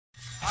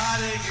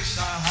Hare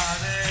Krishna,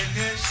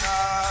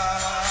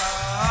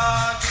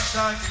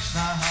 Krishna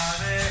Krishna,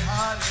 Hare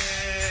Hare,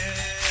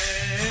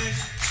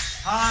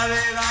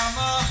 Hare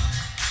Rama,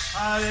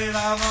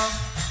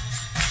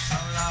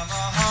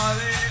 Rama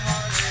Hare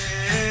Hare.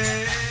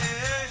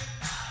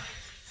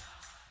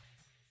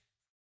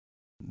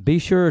 Be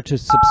sure to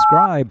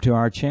subscribe to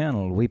our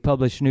channel. We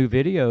publish new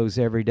videos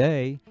every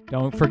day.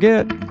 Don't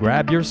forget,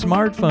 grab your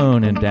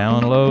smartphone and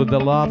download the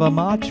Lava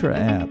Matra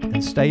app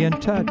and stay in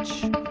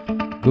touch.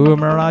 Guru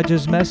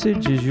Maharaj's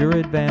message is your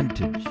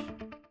advantage.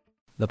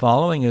 The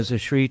following is a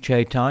Sri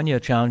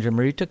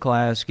Caitanya-Sikṣāmṛtaṁ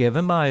class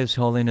given by His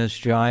Holiness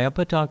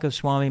Jayapataka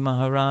Swami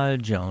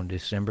Maharaj on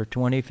December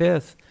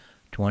 25th,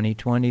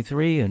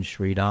 2023 in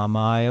Sri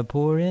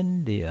Māyāpur,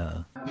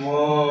 India.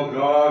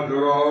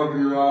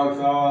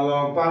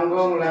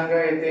 Pangong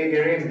langayate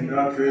girim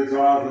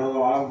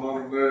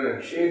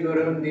Shri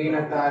Gurum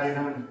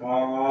Dinatarinam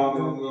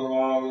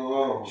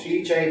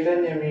Shri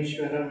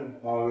Caitanya-Mishwaram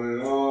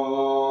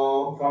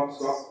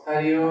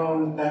Hari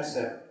Om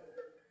Tatsat.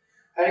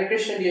 Hare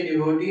Krishna, dear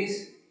devotees.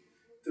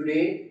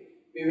 Today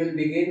we will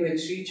begin with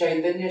Sri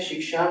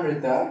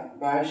Caitanya-Sikṣāmṛtaṁ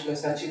by Srila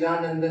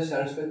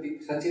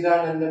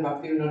Sachidananda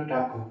Bhaktivinoda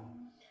Thakur.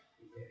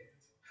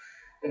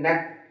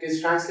 It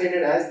is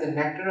translated as the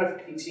nectar of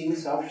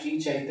teachings of Sri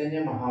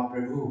Chaitanya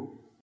Mahaprabhu.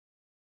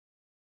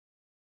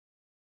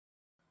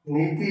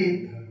 নীতি,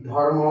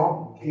 ধর্ম,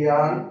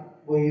 জ্ঞান,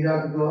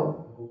 বৈরাগ্য,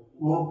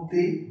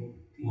 মুক্তি,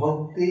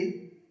 ভক্তি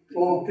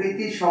ও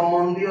প্রীতি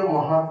সম্বন্ধীয়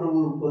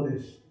মহাপ্রভুর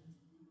উপদেশ।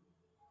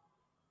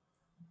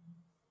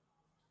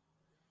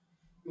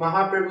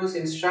 Mahaprabhu's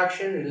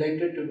instruction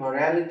related to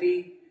morality,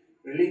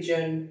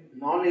 religion,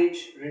 knowledge,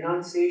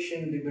 renunciation,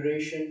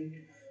 liberation,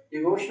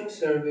 devotional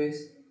service,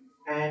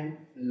 and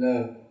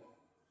love.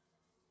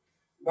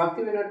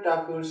 Bhaktivinoda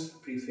Thakur's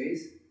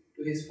preface to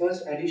his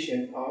first edition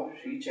of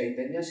Sri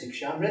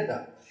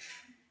Caitanya-Sikṣāmṛtaṁ.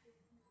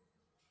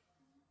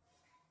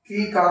 কি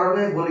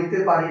কারণে বলিতে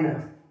পারি না,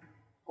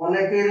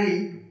 অনেকেরই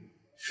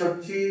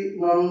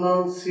সচ্চিদানন্দ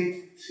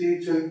শ্রী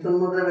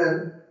চৈতন্যদেবের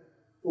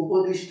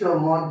উপদিষ্ট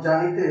মত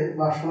জানিতে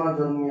বাসনা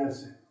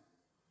জন্মিয়াছে।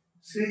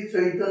 শ্রী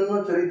চৈতন্য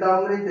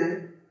চরিতামৃতে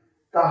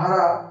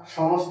তাহারা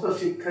সমস্ত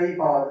শিক্ষাই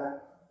পাওয়া যায়,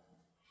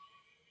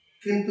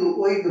 কিন্তু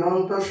ওই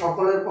গ্রন্থ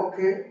সকলের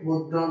পক্ষে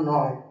বোধ্য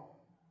নয়।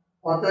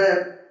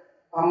 অতএব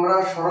আমরা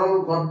সরল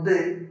গদ্যে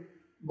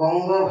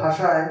বঙ্গ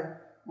ভাষায়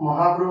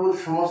মহাপ্রভুর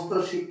সমস্ত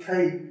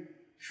শিক্ষাই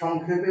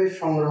সংক্ষেপে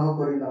সংগ্রহ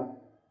করিলাম।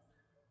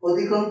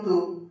 অধিকন্তু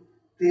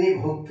তিনি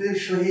ভক্তির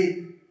সহিত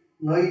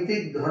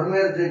নৈতিক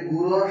ধর্মের যে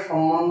গূঢ়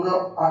সম্বন্ধ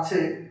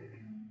আছে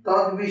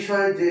তৎ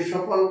বিষয়ে যে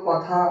সকল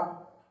কথা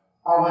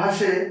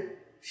আভাসে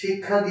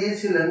শিক্ষা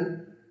দিয়েছিলেন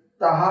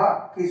তাহা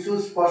কিছু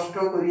স্পষ্ট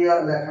করিয়া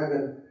লেখা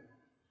গেল।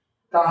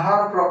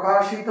 তাহার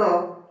প্রকাশিত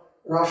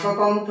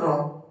রসতন্ত্র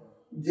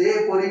যে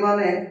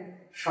পরিমাণে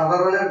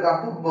সাধারণের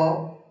জ্ঞাতব্য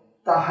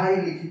তাহাই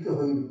লিখিত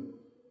হইল।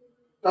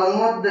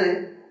 তন্মধ্যে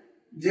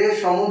যে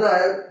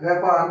সমুদায়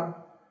ব্যাপার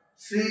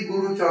শ্রী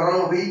গুরুচরণ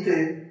হইতে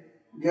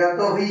জ্ঞাত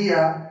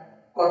হইয়া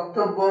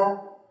কর্তব্য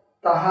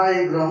তাহা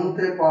এই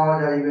গ্রন্থে পাওয়া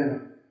যাইবে না।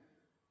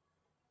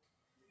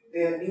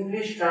 The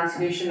English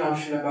translation of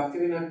Srila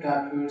Bhaktivinoda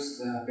Thakur's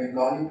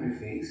Bengali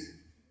preface.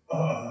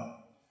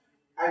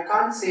 I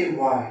can't say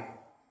why,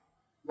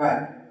 but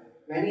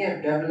many have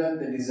developed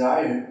the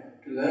desire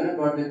to learn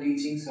about the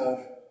teachings of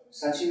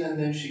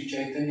Sachidananda Sri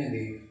Chaitanya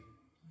Dev.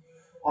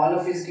 All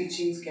of his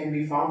teachings can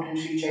be found in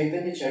Sri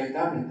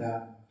Caitanya-Charitamrita,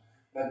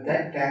 but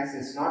that text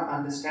is not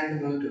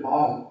understandable to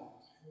all.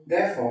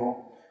 Therefore,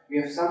 we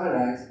have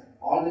summarized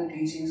all the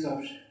teachings of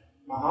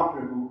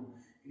Mahaprabhu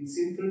in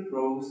simple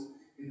prose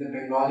in the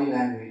Bengali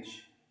language.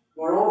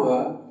 Moreover,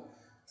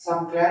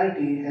 some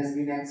clarity has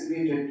been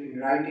exhibited in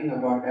writing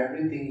about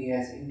everything he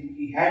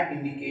had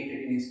indicated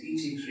in his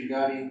teachings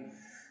regarding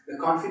the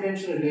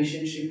confidential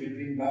relationship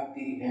between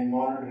bhakti and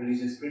moral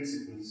religious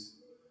principles.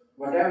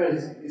 Whatever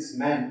is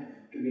meant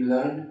to be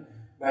learned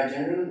by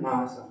general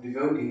mass of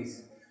devotees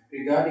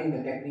regarding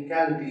the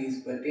technicalities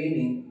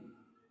pertaining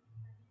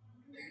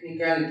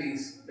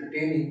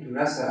to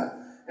rasa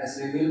as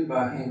revealed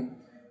by him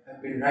have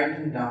been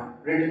written down.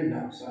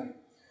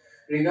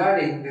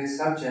 Regarding these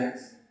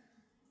subjects,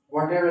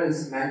 whatever is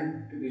meant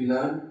to be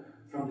learned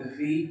from the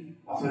feet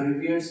of a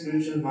revered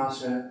spiritual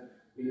master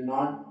will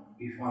not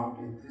be found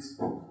in this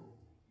book.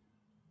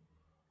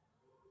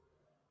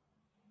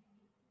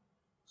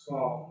 So,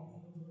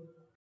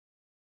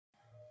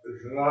 you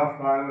cannot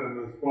find in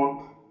this book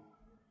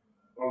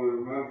what is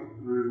meant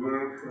to be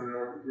learned from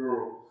your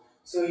guru.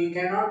 So you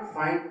cannot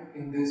find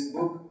in this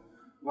book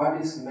what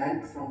is meant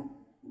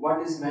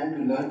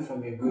to learn from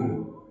your guru.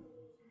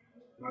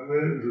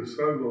 Many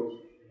disciples,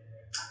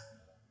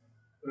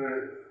 they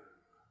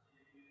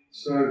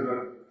say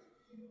that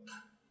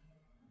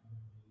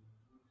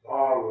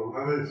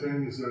many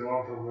things they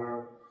want to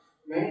learn.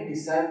 Many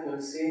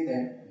disciples say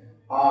that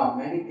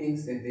many things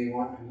that they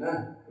want to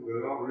learn. They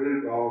don't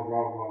read all of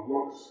Prabhupada's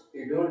books.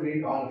 They don't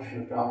read all of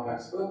Srila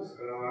Prabhupada's books.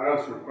 And when I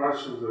ask for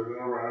questions, they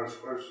never ask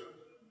questions.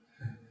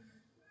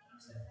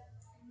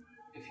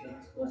 If you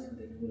ask questions,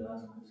 they will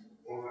ask questions.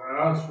 When I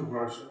ask for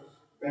questions,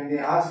 When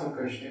they ask for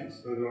questions,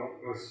 they don't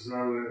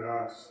necessarily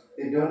ask.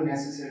 they don't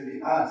necessarily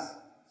ask.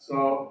 So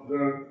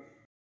then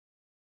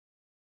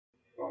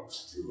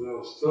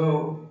they'll still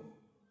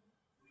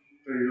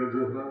think of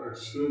different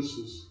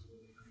excuses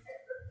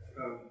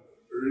and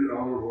read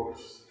other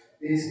books,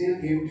 They still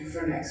give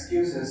different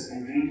excuses and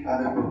read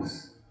other books,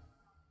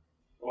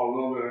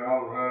 although they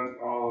haven't read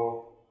all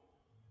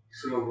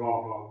Srila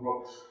Prabhupada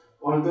books.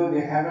 although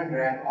they haven't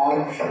read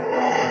all of Srila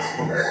Prabhupada's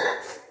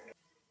books.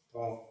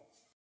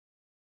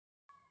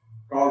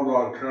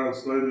 Prabhupada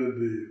translated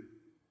the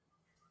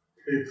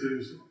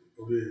teachings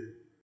of the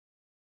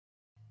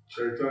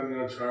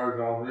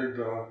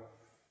Caitanya-Sikṣāmṛtaṁ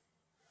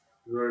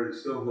in very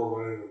simple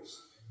language.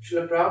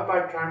 Srila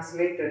Prabhupada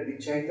translated the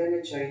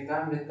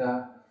Caitanya-Sikṣāmṛtaṁ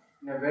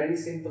in a very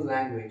simple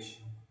language.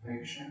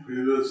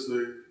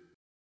 Previously,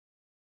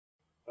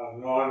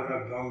 no one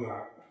had done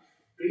that.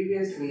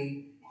 Previously,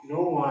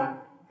 no one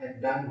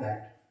had done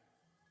that.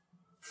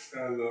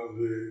 And the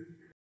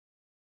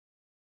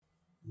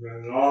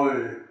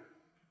Bengali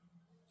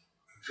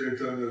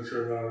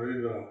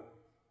Caitanya-Sikṣāmṛtaṁ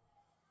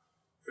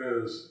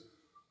is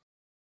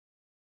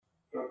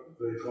what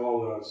they call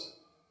as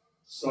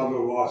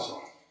Sadhavasa.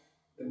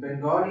 The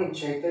Bengali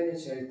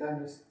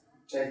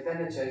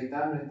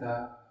Caitanya-Sikṣāmṛtaṁ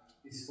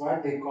is what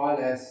they call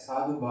as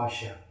Sadhu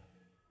Bhashya,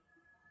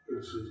 which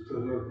is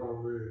different from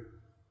the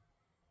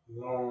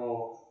normal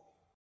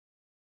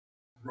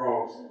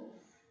prose.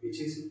 which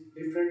is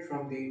different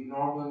from the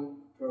normal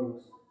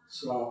prose.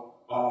 So,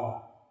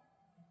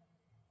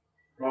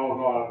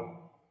 Prabhupada,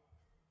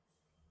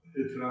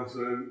 he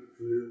translated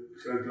the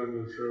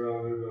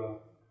Caitanya-Sikṣāmṛtaṁ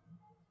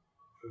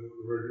in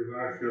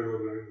vernacular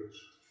language.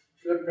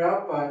 Srila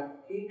Prabhupada,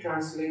 he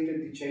translated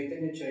the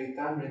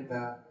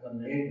Caitanya-Sikṣāmṛtaṁ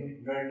in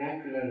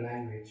vernacular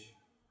language.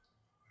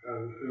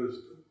 And His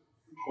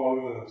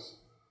Holiness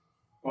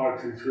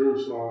Bhakti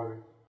Swami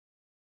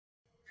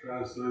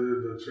translated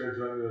the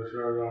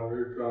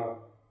Caitanya-Sikṣāmṛtaṁ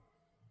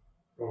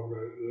from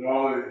the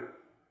Bengali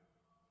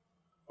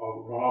of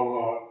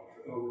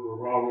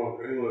Brahma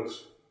English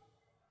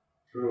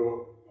to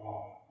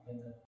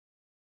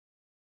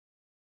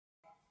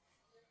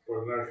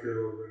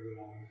vernacular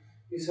Bengali.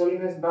 His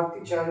Holiness Bhakti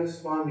Charu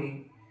Swami,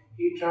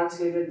 he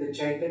translated the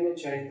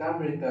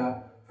Caitanya-Sikṣāmṛtaṁ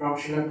from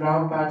Srila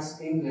Prabhupada's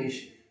English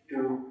to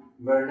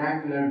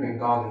vernacular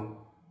Bengali.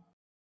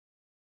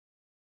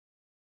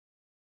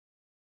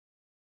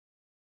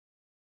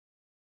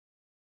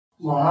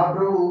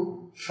 Mahaprabhu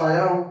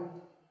স্বয়ং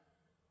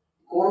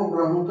কোন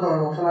গ্রন্থ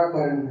রচনা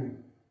করেননি,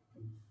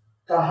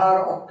 তাহার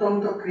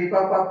অত্যন্ত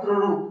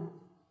কৃপাপাত্ররূপ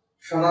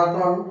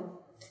সনাতন,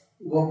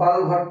 গোপাল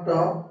ভট্ট,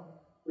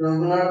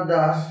 রঘুনাথ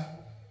দাস,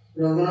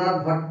 রঘুনাথ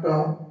ভট্ট,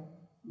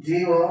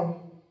 জীব,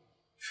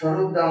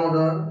 স্বরূপ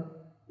দামোদর,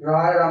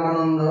 রায়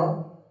রামানন্দ,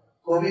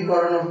 কবি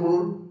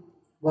কর্ণপুর,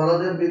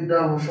 বলদেব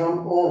বিদ্যাভূষণ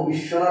ও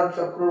বিশ্বনাথ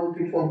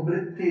চক্রবর্তী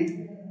প্রভৃতি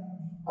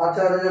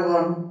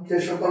আচার্যগণ যে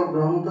সকল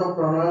গ্রন্থ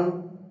প্রণয়ন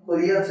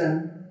করিয়াছেন,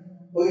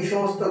 ওই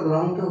সমস্ত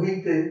গ্রন্থ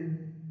হইতে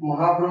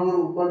মহাপ্রভুর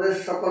উপদেশ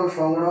সকল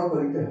সংগ্রহ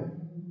করিতে হয়।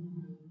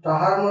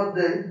 তাহার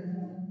মধ্যে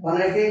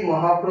অনেকেই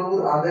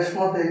মহাপ্রভুর আদেশ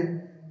মতে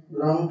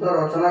গ্রন্থ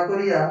রচনা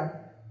করিয়া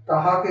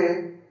তাহাকে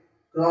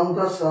গ্রন্থ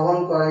শ্রবণ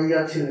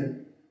করাইয়াছিলেন।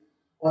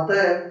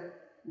 অতএব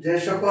যে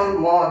সকল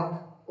মত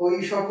ওই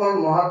সকল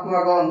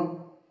মহাত্মাগণ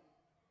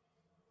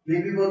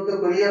লিপিবদ্ধ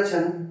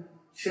করিয়াছেন,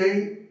 সেই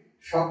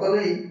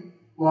সকলেই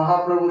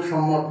মহাপ্রভুর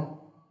সম্মত,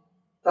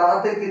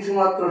 তাহাতে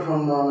কিছুমাত্র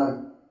সন্দেহ নাই।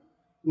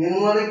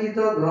 নিম্নলিখিত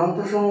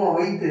গ্রন্থসমূহ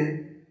হইতে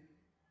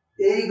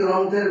এই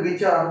গ্রন্থের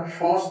বিচার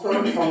সমস্ত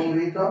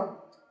সংগৃহীত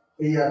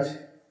হইয়াছে।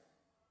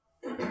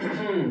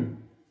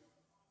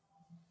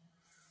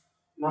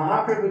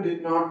 Mahaprabhu did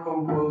not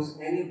compose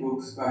any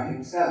books by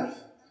himself.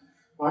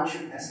 One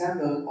should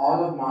assemble all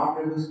of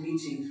Mahaprabhu's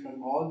teachings from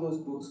all those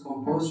books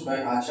composed by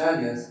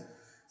acharyas,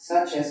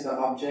 such as the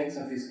objects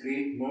of his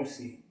great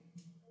mercy.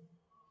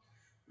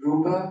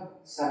 Rupa,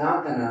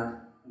 Sanatana,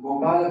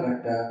 Gopala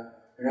Bhatta,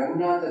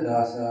 Raghunatha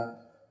Dasa,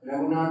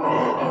 Raghunatha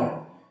Bhatta,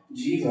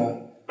 Jiva,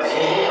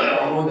 Sri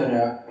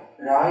Damodara,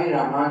 Rai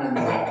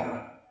Ramananda,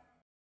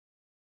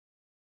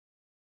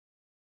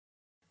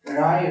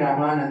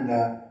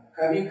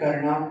 Kavi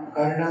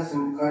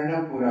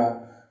Karnapura,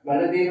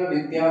 Baladeva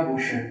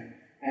Vidyabhushan,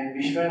 and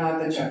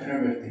Vishwanatha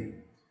Chakravarti.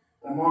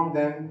 Among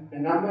them, a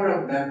number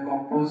of them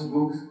composed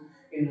books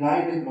in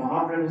line with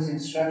Mahaprabhu's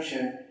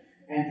instruction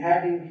and had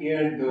him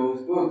hear those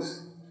books.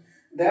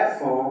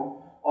 Therefore,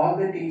 all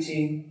the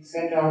teaching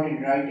set out in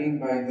writing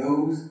by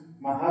those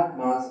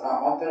Mahatmas are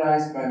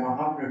authorized by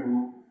Mahaprabhu,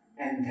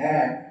 and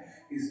there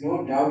is no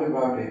doubt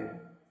about it.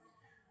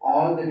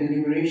 All the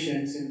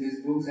deliberations in these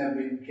books have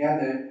been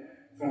gathered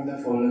from the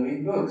following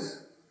books.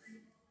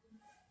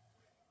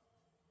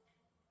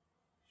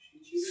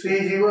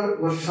 Srijib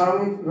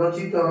Goswami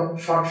রচিত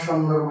ষট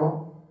সন্দর্ভ,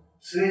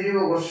 শ্রীজীব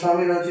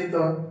গোস্বামী রচিত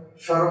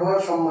সর্ব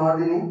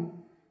সম্মাদিনী,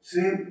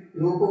 শ্রী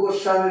রূপ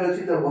গোস্বামী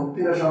রচিত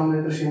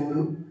ভক্তিরসামৃত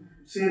সিন্ধু,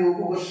 শ্রী রূপ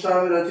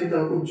গোস্বামী রচিত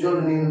উজ্জ্বল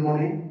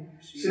নীলমণি,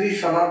 শ্রী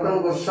সনাতন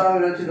গোস্বামী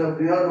রচিত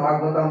বৃহৎ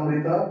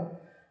ভাগবতামৃত,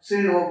 শ্রী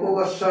রূপ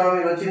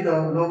গোস্বামী রচিত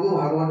লঘু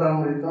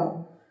ভাগবতামৃত,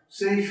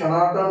 শ্রী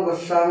সনাতন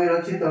গোস্বামী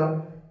রচিত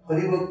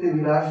হরিভক্তি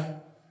বিলাস,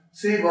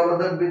 শ্রী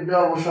বলদেব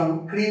বিদ্যাভূষণ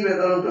ক্রি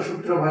বেদান্ত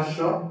সূত্র ভাষ্য,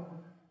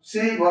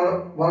 শ্রী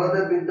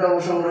বলদেব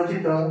বিদ্যাভূষণ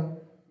রচিত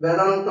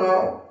বেদান্ত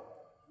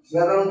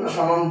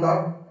সামন্তক,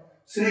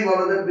 শ্রী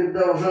বলদেব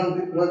বিদ্যাভূষণ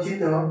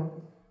রচিত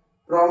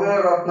প্রমেয়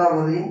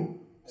রত্নাবলী,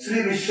 শ্রী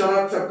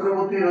বিশ্বনাথ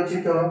চক্রবর্তী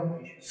রচিত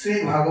শ্রী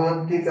ভাগবত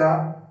টিকা,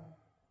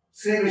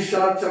 শ্রী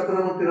বিশ্বনাথ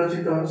চক্রবর্তী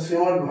রচিত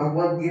শ্রীমদ্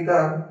ভগবদ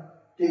গীতার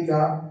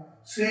টিকা,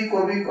 শ্রী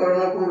কবি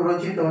কর্ণপুর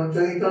রচিত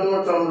চৈতন্য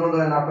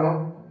চন্দ্রোদয় নাটক,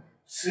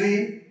 শ্রী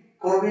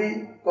কবি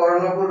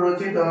কর্ণপুর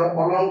রচিত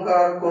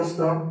অলঙ্কার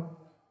কৌস্তব,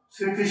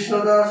 শ্রী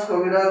কৃষ্ণদাস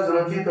কবিরাজ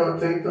রচিত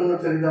চৈতন্য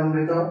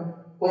চরিতামৃত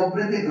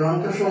প্রভৃতি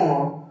গ্রন্থসমূহ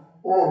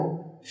ও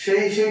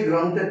সেই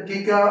গ্রন্থের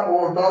টিকা ও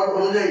তদ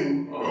অনুযায়ী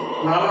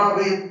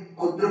নানাবিধ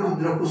ক্ষুদ্র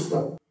ক্ষুদ্র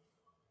পুস্তক।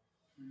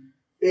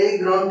 এই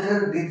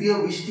গ্রন্থের দ্বিতীয়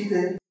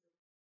বৃষ্টিতে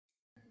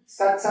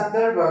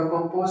Satsandarbha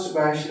composed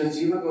by Srila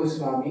Jiva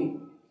Goswami,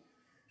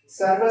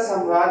 Sarva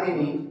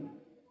Samvadini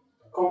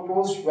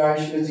composed by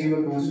Srila Jiva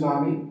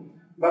Goswami,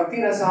 Bhakti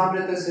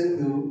Rasamrita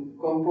Sindhu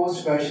composed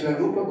by Srila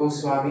Rupa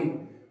Goswami,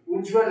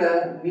 Ujjvala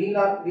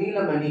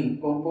Neelamani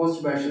composed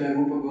by Srila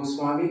Rupa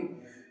Goswami,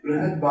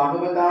 Brihad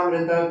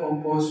Bhagavatamrita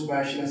composed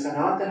by Srila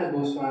Sanatana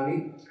Goswami,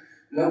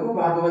 Laghu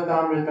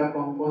Bhagavatamrita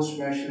composed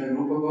by Srila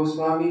Rupa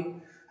Goswami,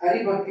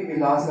 Hari Bhakti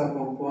Vilasa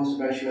composed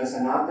by Srila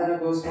Sanatana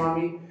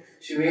Goswami,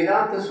 Shri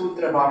Vedanta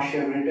Sutra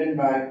Bhashya written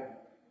by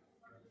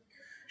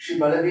Shri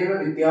Baladeva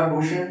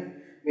Vidyabhushan,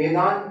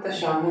 Vedanta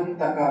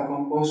Shamantaka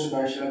composed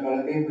by Shri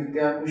Baladeva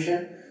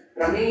Vidyabhushan,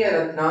 Prameya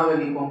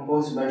Ratnavali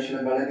composed by Shri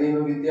Baladeva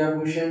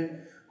Vidyabhushan,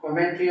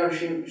 commentary on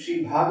Shri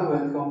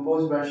Bhagavat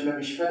composed by Shri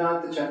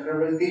Vishwanath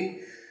Chakravarti,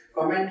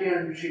 commentary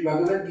on Shri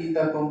Bhagavad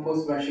Gita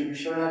composed by Shri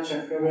Vishwanath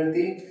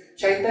Chakravarti,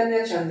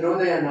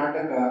 Caitanya-Sikṣāmṛtaṁ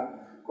Nataka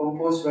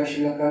composed by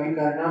Shri Kavi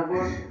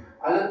Karnapur,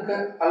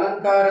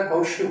 Alankara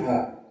Kaustubha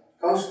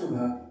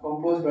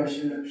composed by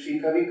Shri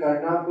Kavi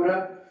Karnapura,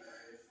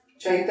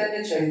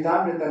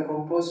 Caitanya-Sikṣāmṛtaṁ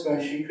composed by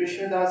Shri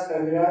Krishnadas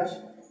Kaviraj,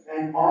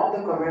 and all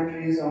the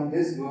commentaries on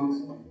these books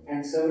and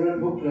several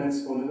booklets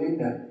following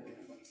them.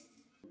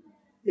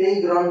 এই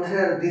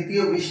গ্রন্থের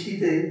দ্বিতীয়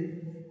বৃষ্টিতে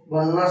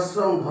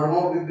বর্ণাশ্রম ধর্ম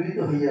বিবৃত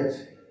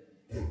হইয়াছে।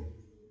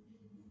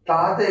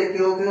 তাহাতে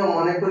কেউ কেউ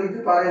মনে করিতে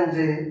পারেন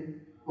যে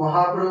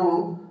মহাপ্রভু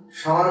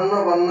সামান্য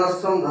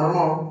বর্ণাশ্রম ধর্ম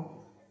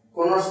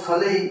কোন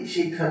স্থলেই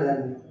শিক্ষা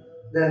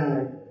দেন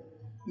নাই।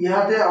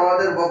 ইহাতে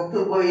আমাদের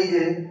বক্তব্য এই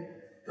যে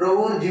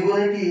প্রভুর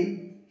জীবনীটি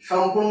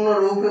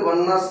সম্পূর্ণরূপে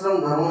বর্ণাশ্রম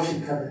ধর্ম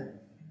শিক্ষা দেয়।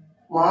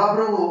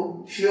 মহাপ্রভু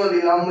স্বীয়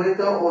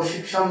লীলামৃত ও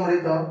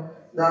শিক্ষামৃত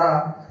দ্বারা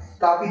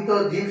তাপিত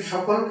জীব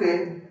সকলকে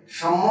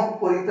সম্যক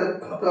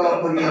পরিত্যক্ত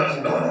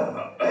করিয়াছেন।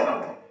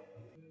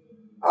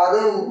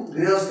 আদৌ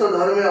গৃহস্থ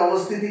ধর্মে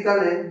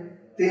অবস্থিতিকালে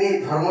তিনি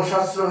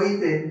ধর্মশাস্ত্র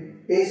হইতে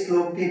এই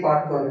শ্লোকটি পাঠ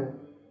করেন।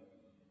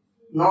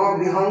 ন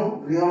গৃহং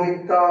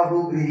গৃহমিত্যাহু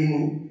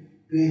গৃহিণী,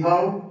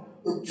 গৃহং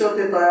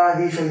উচ্যতে তয়া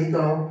হি সহিত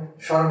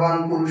সর্বান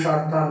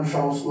পুরুষার্থান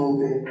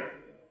সংস্নুতে।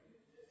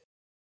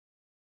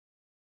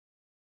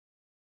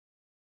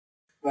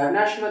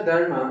 Varnashrama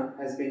Dharma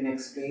has been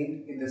explained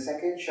in the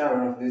second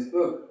shower of this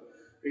book.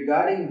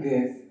 Regarding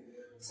this,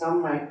 some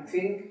might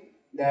think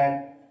that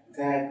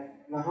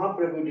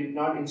Mahaprabhu did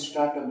not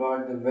instruct about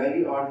the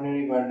very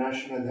ordinary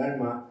Varnashrama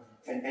Dharma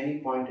at any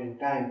point in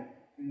time.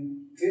 In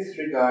this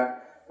regard,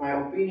 my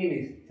opinion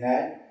is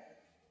that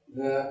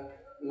the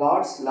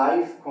Lord's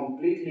life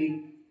completely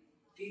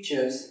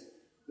teaches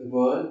the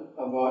world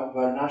about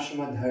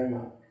Varnashrama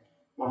Dharma.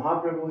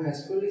 Mahaprabhu has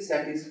fully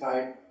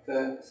satisfied the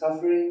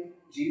suffering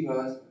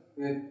jivas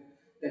with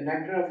the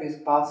nectar of his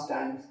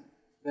pastimes,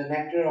 the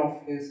nectar of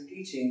his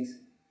teachings.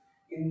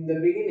 In the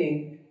beginning,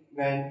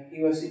 when he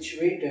was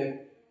situated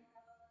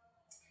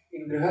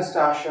in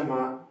Grihastha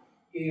Ashrama,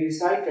 he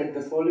recited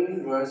the following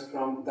verse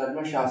from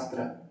Dharma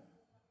Shastra.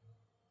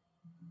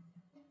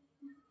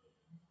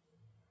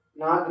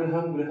 Na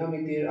griham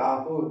grihamitir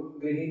ahur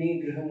grihini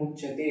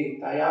grihamuchyate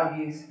taya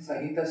hi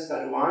sahita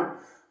sarvan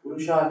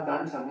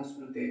purusharthan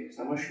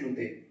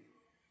samashnute.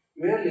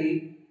 Merely,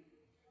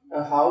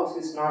 a house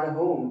is not a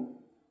home,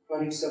 for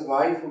it's a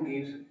wife who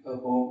gives a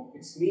home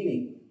its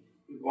meaning.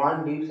 If one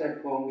lives at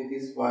home with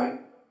his wife,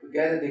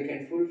 together they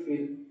can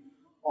fulfill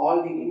all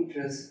the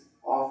interests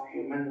of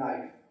human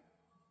life.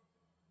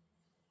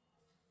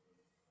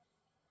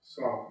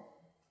 So,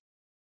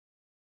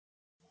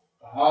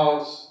 a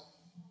house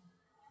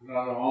is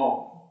not a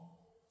home.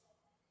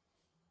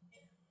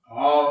 A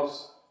house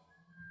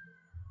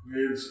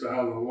needs to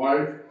have a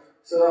wife.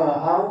 So a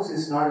house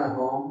is not a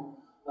home.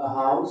 A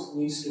house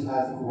needs to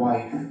have a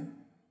wife.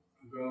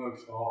 And then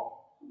it's a home.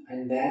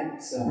 And then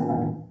it's a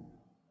home.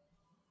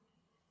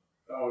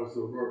 That was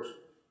the verse.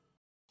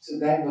 So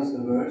that was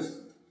the verse.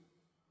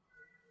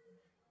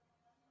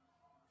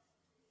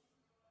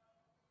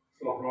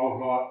 So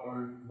Prabhupada,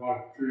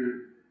 Bhakti,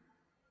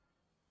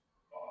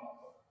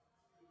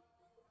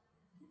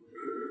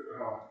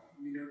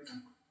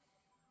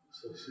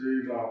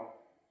 Srila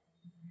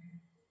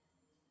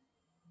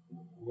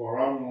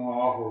Gauranga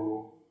Mahaprabhu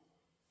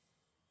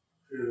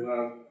he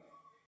led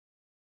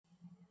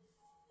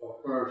the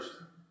first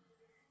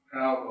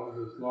half of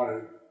his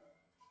life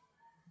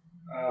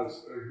as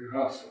a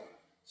grihastha.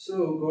 So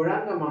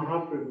Gauranga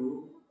Mahaprabhu,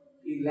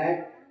 he led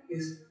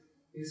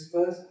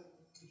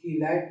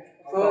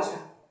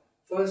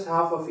first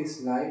half of his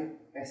life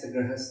as a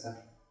grihastha.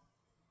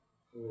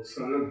 And the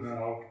second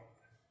half,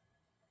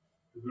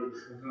 he took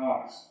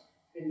sannyas.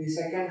 In the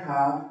second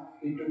half,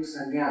 he took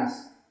sannyas.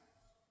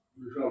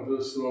 Because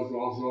this was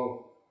also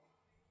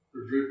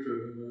predicted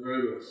in the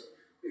Vedas.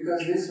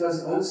 Because this was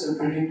also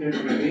predicted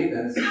in the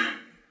Vedas.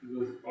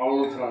 Because all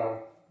the time,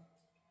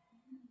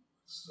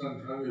 spent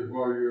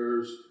 24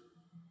 years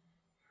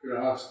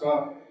grihastha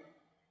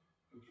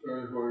and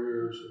 24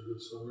 years as a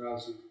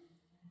sannyasi.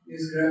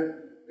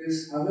 This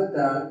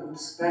avatar would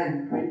spend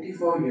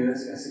 24 years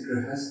as a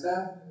grihastha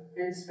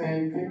and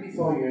spend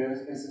 24 years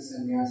as a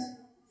sannyasi.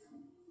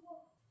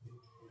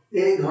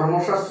 এই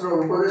ধর্মশাস্ত্র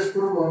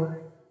উপদেশপূর্বক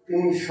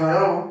তিনি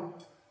স্বয়ং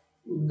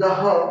উদ্দাহ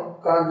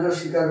কার্য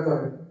স্বীকার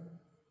করেন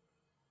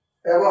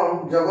এবং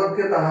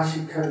জগৎকে তাহা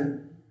শিক্ষা দেন।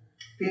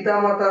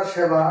 পিতামাতার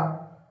সেবা,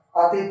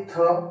 আতিথ্য,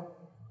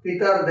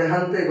 পিতার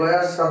দেহান্তে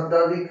গয়া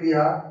শ্রাদ্ধাদি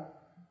ক্রিয়া,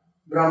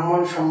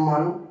 ব্রাহ্মণ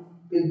সম্মান,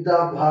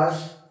 বিদ্যাভ্যাস,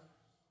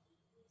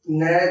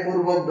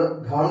 ন্যায়পূর্বক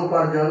ধন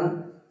উপার্জন,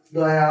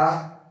 দয়া,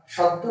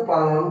 সত্য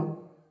পালন,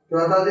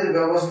 ব্রতাদির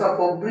ব্যবস্থা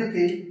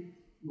প্রভৃতি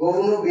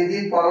গৌণ বিধি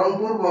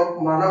পালনপূর্বক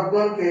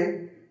মানবগণকে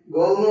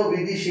গৌণ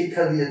বিধি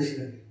শিক্ষা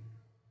দিয়েছিলেন।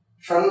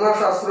 সন্ন্যাস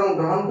আশ্রম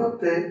গ্রহণ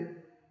করতে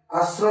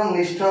আশ্রম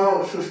নিষ্ঠা ও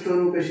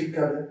সুষ্ঠুরূপে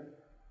শিক্ষা দেন।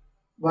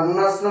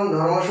 বর্ণাশ্রম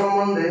ধর্ম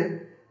সম্বন্ধে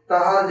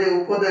তাহার যে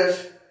উপদেশ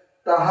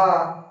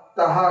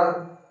তাহার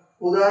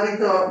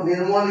উদাহৃত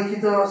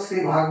নির্মলিখিত শ্রী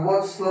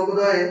ভাগবত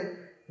শ্লোকদ্বয়ে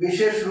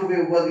বিশেষ রূপে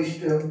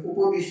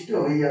উপদিষ্ট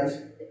হইয়াছে।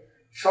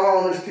 স্ব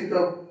অনুষ্ঠিত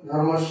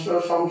ধর্মস্ব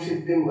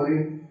সংসিদ্ধিম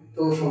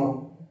হরিতোষণম,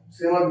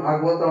 শ্রীমদ্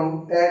ভাগবতম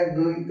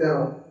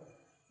 1:2-13।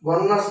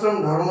 বর্ণাশ্রম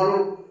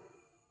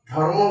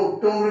ধর্ম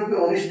উত্তম রূপে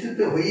অনুষ্ঠিত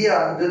হইয়া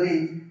যদি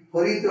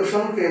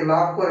হরিতোষণকে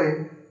লাভ করে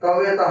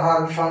তবে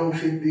তাহার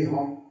সংসিদ্ধি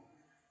হয়।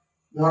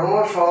 ধর্ম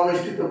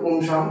স্ব-অনুষ্ঠিত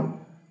পুংসাম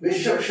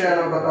বিশ্বক্ষেণ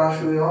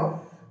কথাসূয়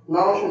ন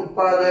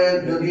উৎপাদয়েৎ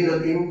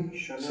যদিরতিম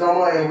শ্রম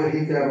এব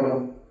হি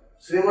কেবলম,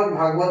 শ্রীমদ্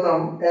ভাগবতম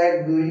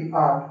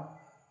 1:2-8।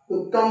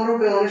 উত্তম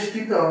রূপে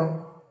অনুষ্ঠিত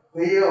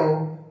হইয়াও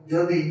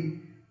যদি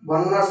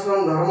বর্ণাশ্রম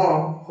ধর্ম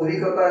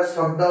হরিকথায়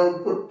শ্রদ্ধা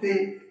উৎপত্তি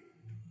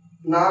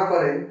না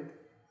করে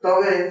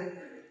তবে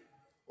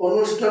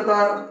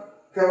অনুষ্ঠিতার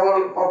কেবল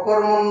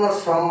অকর্মণ্য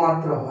শ্রম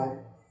মাত্র হয়।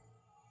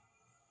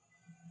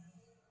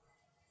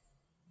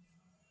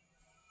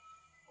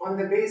 On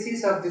the basis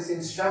of this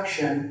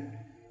instruction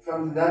from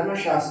the Dharma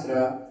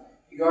Shastra,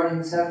 he got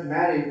himself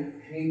married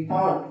and he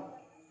thought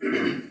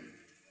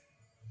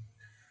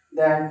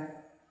that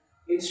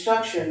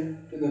instruction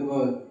to the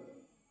world.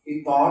 He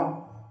taught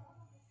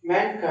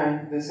mankind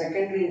the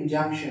secondary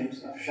injunctions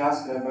of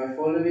Shastra by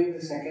following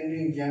the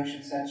secondary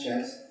injunctions such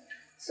as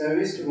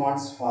service to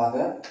one's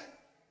father,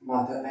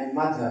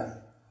 mother,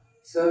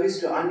 service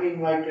to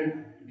uninvited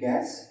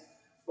guests,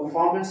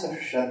 performance of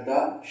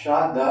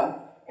Shraddha,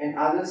 and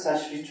other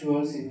such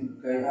rituals in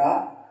Gaya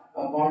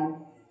upon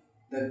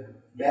the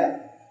death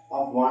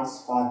of one's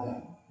father,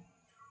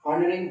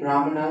 honoring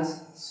Brahmanas,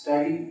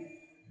 study,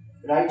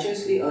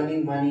 righteously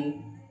earning money,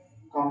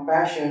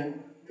 compassion,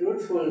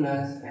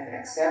 truthfulness, and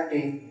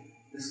accepting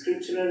the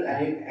scriptural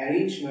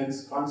arrangements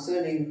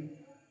concerning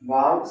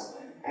vows,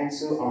 and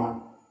so on.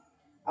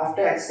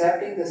 After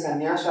accepting the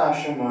sannyasa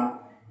ashrama,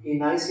 he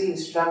nicely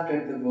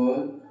instructed the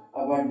world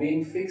about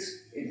being fixed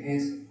in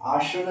his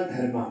ashrama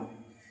dharma.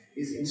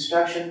 His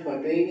instruction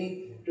pertaining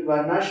to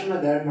varnashrama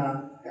dharma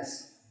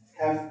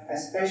have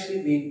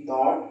especially been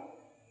taught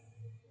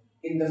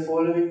in the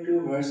following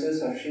 2 verses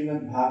of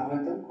Srimad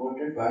Bhagavatam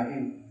quoted by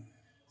him.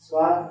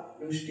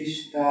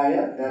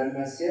 Swanushtishtaya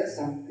dharmasya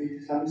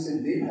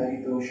samsiddhi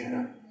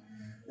haritoshana.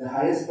 The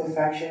highest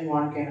perfection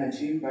one can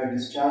achieve by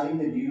discharging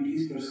the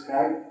duties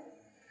prescribed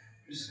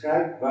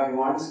by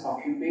one's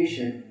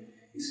occupation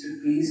is to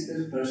please the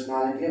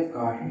personality of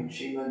Godhead.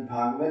 Srimad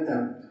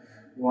Bhagavatam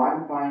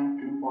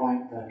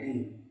 1.2.13.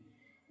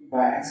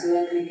 By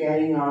excellently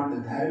carrying out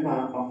the dharma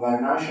of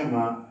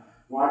varnashrama,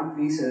 one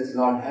pleases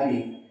Lord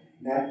Hari.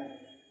 That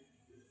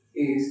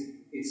is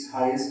its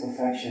highest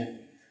perfection.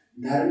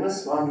 Dharma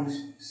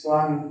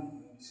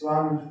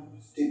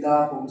swanustita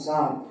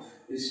pumsam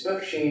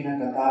vispakshena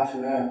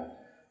kathasura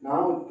na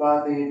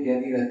utpadayet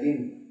yadiratim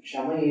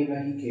shama eva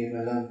hi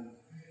kevalam.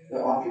 The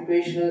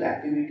occupational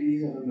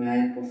activities of a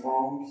man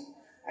performs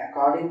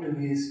according to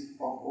his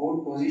own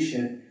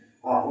position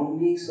are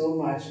only so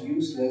much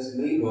useless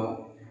labor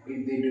if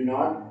they do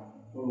not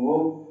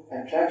provoke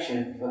attraction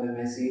for the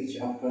message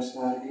of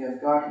personality of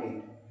Godhead.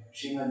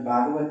 Srimad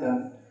Bhagavatam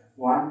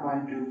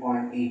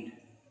 1.2.8.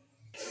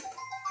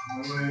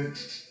 Many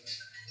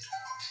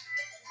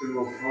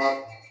people taught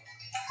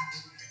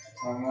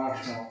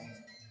varnashrama.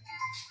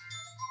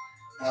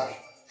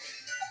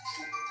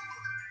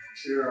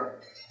 Here,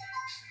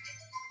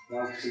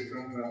 Lord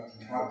Caitanya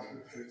taught the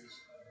things,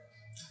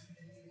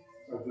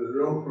 but the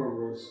real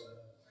purpose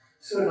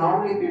So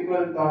normally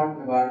people thought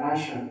the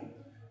Varnashram,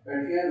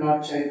 but here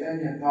Lord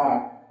Chaitanya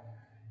thought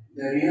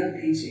the real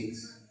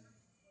teachings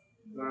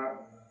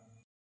that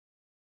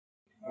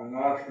a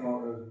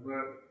national is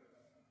meant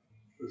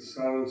to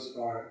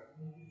satisfy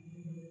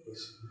the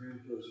Supreme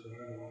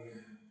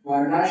Personality.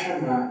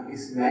 Varnashrama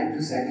is meant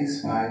to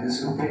satisfy the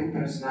Supreme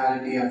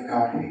Personality of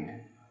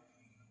Godhead.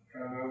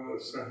 And then the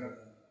second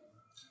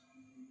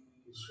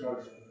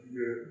instruction he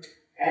gave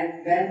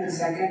And then the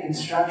second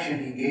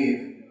instruction he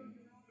gave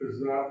is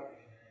that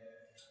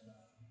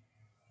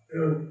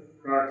in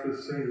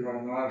practicing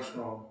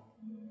Varnashram,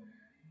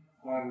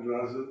 one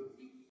doesn't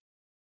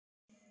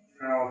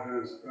have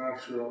his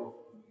natural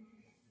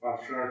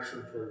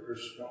attraction for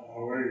Krishna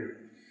away.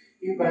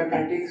 if by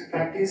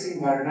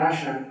practicing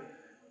Varnashram,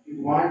 if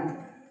one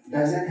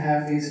doesn't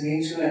have his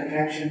natural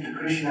attraction to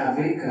Krishna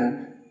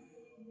awakened,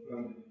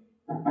 Then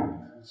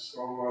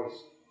so much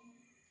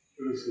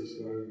useless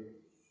labor.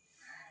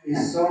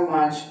 is so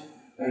much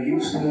a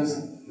useless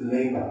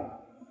labor.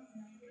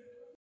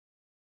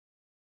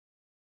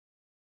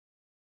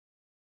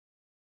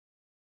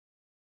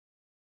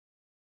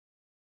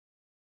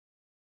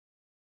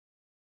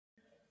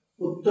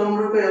 উত্তম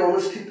রূপে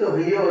অনুষ্ঠিত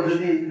হইয়াও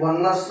যদি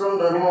বর্ণাশ্রম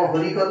ধর্ম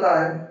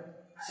হরিকথায়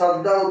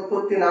শ্রদ্ধা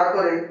উৎপত্তি না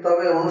করে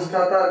তবে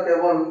অনুষ্ঠাতার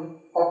কেবল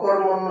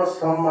অকর্মণ্য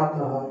শ্রম মাত্র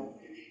হয়।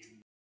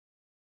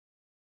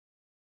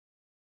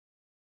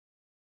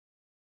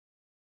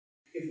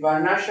 If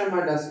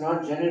Varnashrama does not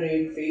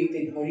generate faith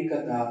in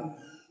Harikatha,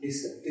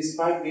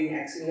 despite being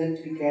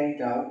excellently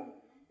carried out,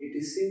 it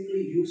is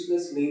simply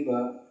useless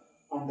labor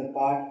on the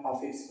part of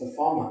its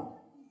performer.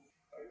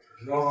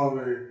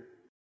 Normally,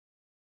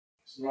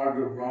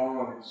 Smarta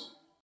Brahmins,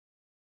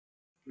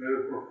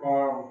 they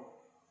perform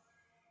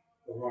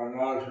the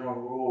Varnashram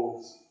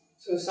rules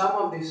So some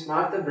of the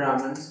Smarta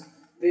Brahmins,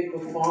 they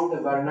perform the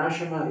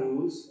Varnashrama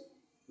rules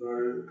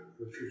very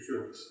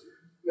meticulously.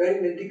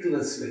 very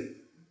meticulously.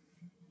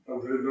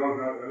 But they don't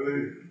have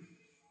any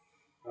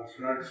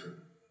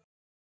attraction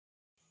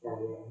for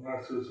the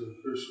message of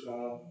Krishna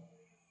or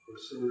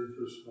serving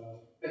Krishna.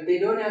 But they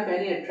don't have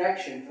any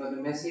attraction for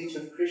the message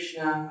of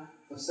Krishna,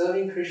 for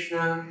serving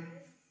Krishna.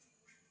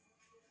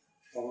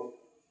 So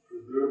the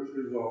good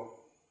people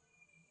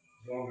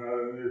don't have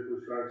any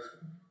protection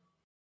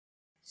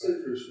So,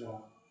 for Krishna.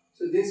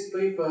 so these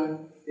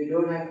people, they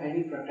don't have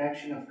any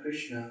protection of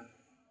Krishna.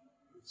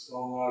 It's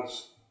so much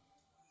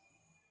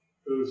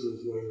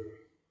useless labor.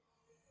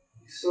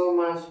 So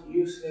much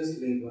useless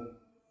labor.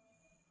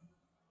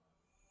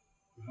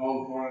 The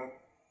whole point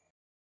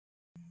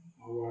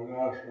of our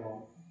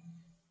national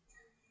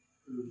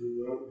is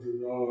to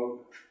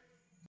develop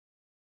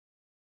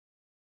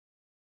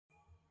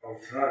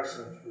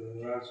attraction for the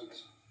message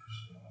of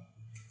Krishna.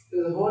 So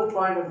the whole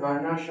point of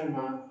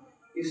Varnashrama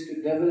is to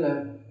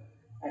develop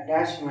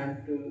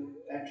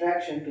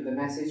attraction to the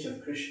message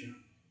of Krishna.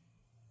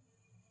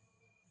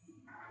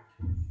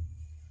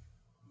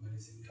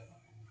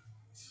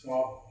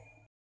 So,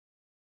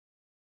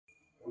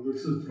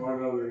 this is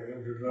part of the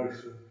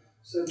introduction.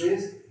 So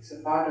this is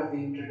a part of the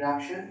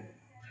introduction.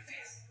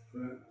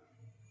 Right?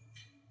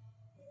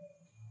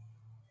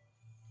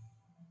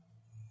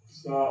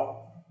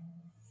 So,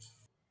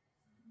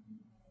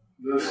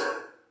 this is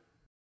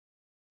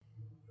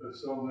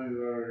something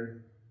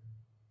very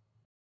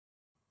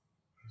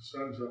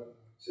essential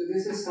So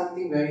this is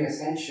something very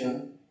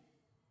essential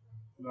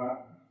that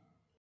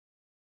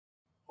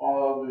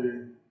all of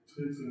the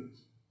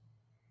teachings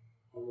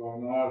of our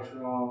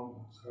Varnashram,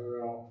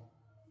 etc.,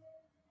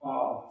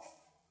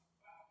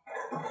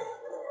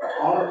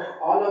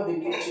 all of the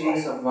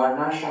teachings of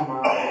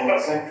Varnashrama and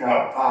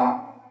etc.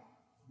 are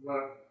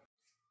meant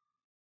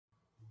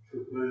to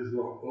please the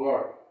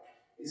Lord.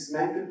 is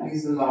meant to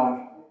please the Lord.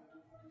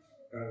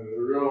 And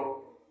the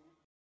real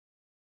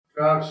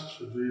test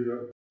should be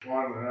that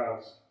one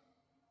has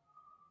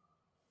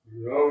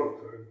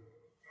developed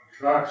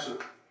attraction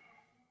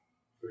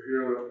to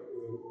hear the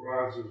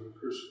message of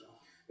Krishna.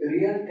 The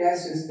real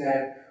test is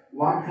that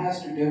one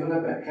has to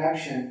develop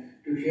attraction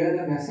to hear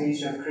the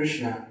message of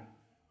Krishna.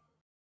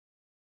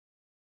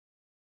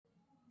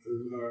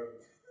 Isn't that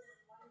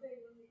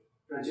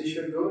Rajesh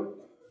will go?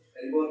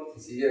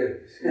 Is he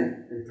here?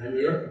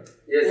 here?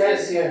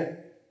 Yes,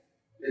 here.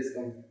 Let's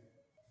come.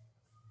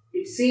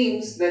 It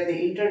seems that the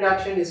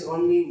introduction is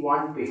only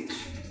one page.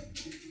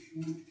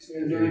 So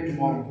we'll do it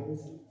tomorrow.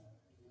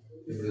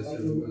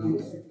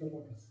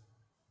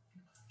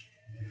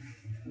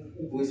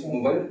 Which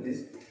mobile? This?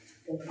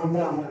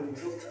 Amra.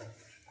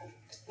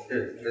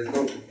 Okay, let's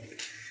go.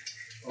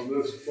 On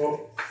this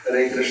book,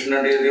 Hare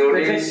Krishna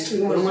devotees. see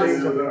that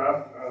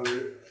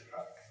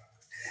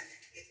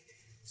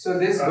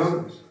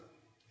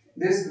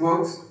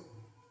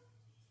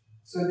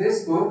So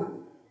this book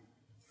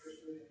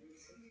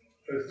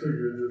is to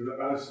give you the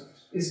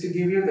essence. to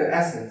give you the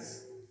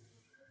essence.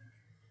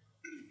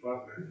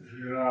 But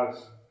he has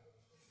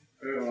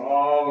taken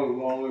all the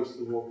long list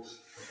of books,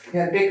 He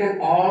had taken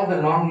all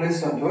the long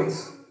list of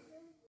books,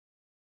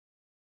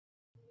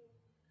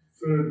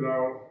 fit it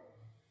down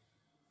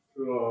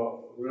to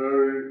a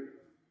very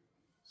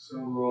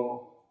symbol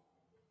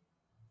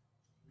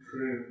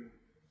cream.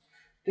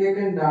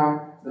 Taken down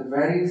the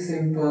very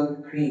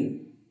simple cream.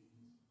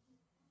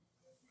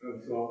 And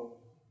so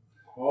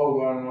all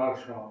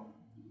Varnashram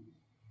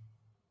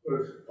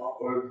with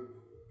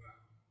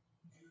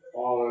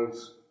all its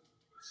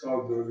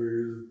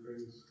subdivisions and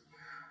things.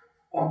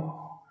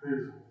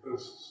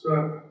 He's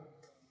set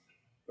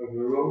of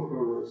the real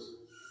purpose.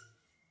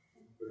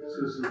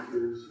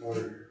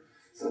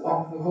 So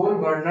of the whole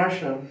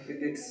Varnashram,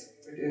 with its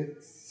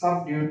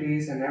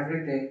sub-duties and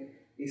everything,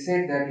 he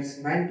said that it's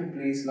meant to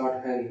please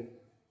Lord Hari.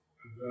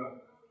 And that,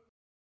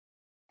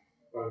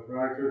 by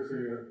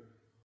practicing it,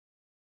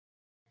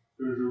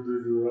 we will be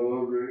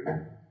developing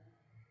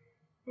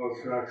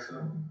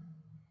attraction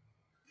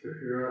to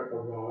hear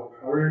about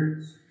Hari.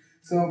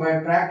 So by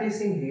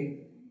practicing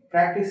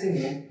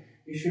it,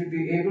 you should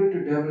be able to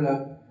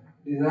develop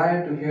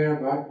desire to hear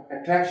about,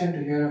 attraction to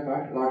hear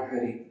about Lord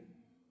Hari.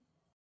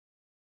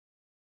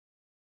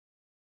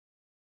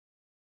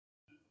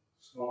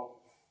 So,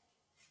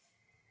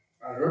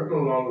 I heard a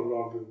lot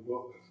about this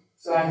book.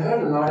 So I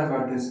heard a lot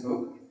about this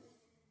book.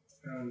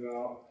 And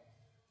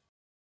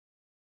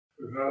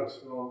it has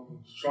some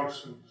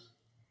instructions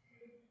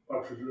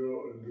what to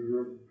do in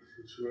different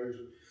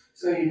situations.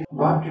 So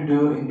what to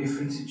do in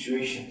different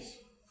situations.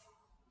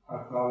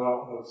 I found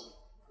out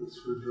let's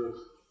read this.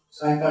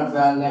 So I thought,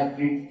 well,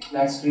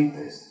 let's read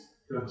this.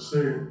 You can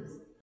see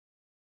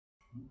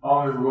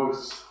how it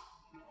looks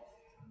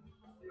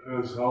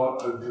is how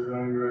a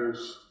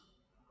Japanese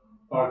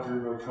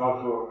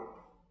Caitanya-Sikṣāmṛtaṁ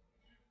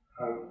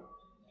had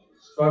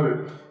studied.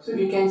 So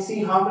we can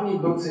see how many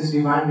books His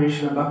Divine Grace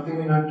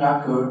Bhaktivinoda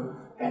Thakur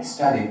had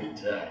studied.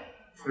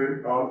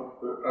 Take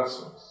out the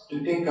essence. To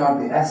take out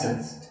the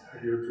essence.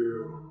 And give to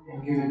you. And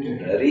give it to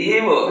him.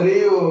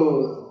 Haribo.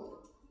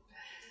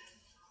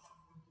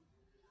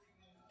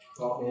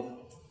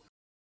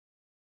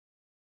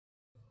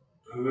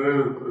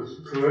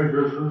 Today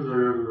Christmas or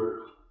yesterday?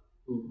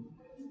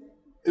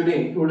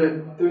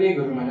 Today,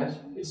 Guru Maharaj.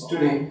 It's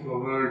today. So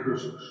Merry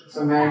Christmas. So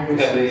Merry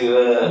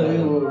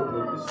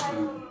Christmas.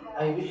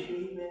 I wish you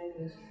Merry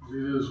Christmas.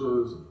 Jesus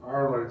was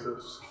arm like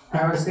this. I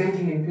was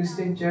thinking in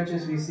Christian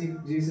churches we see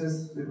Jesus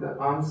with the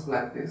arms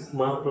like this. In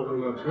the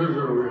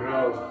future we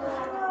have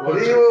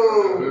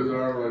his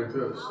arm like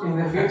this. In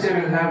the future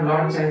we'll have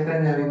Lord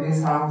Chaitanya with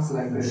his arms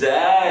like this.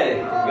 Jai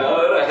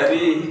Gaur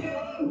Hari.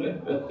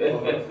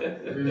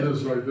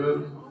 Jesus like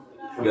this.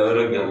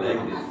 Gaurav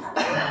like this.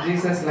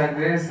 Jesus like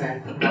this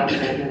and Lord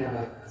Chaitanya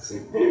like this.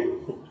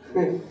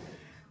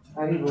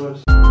 Hari Bol.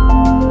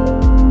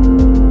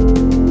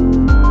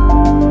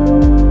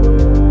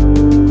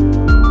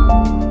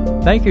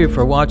 Thank you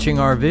for watching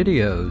our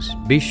videos.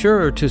 Be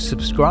sure to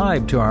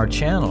subscribe to our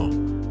channel.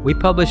 We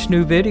publish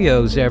new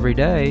videos every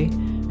day.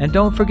 And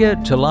don't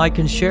forget to like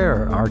and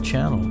share our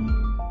channel.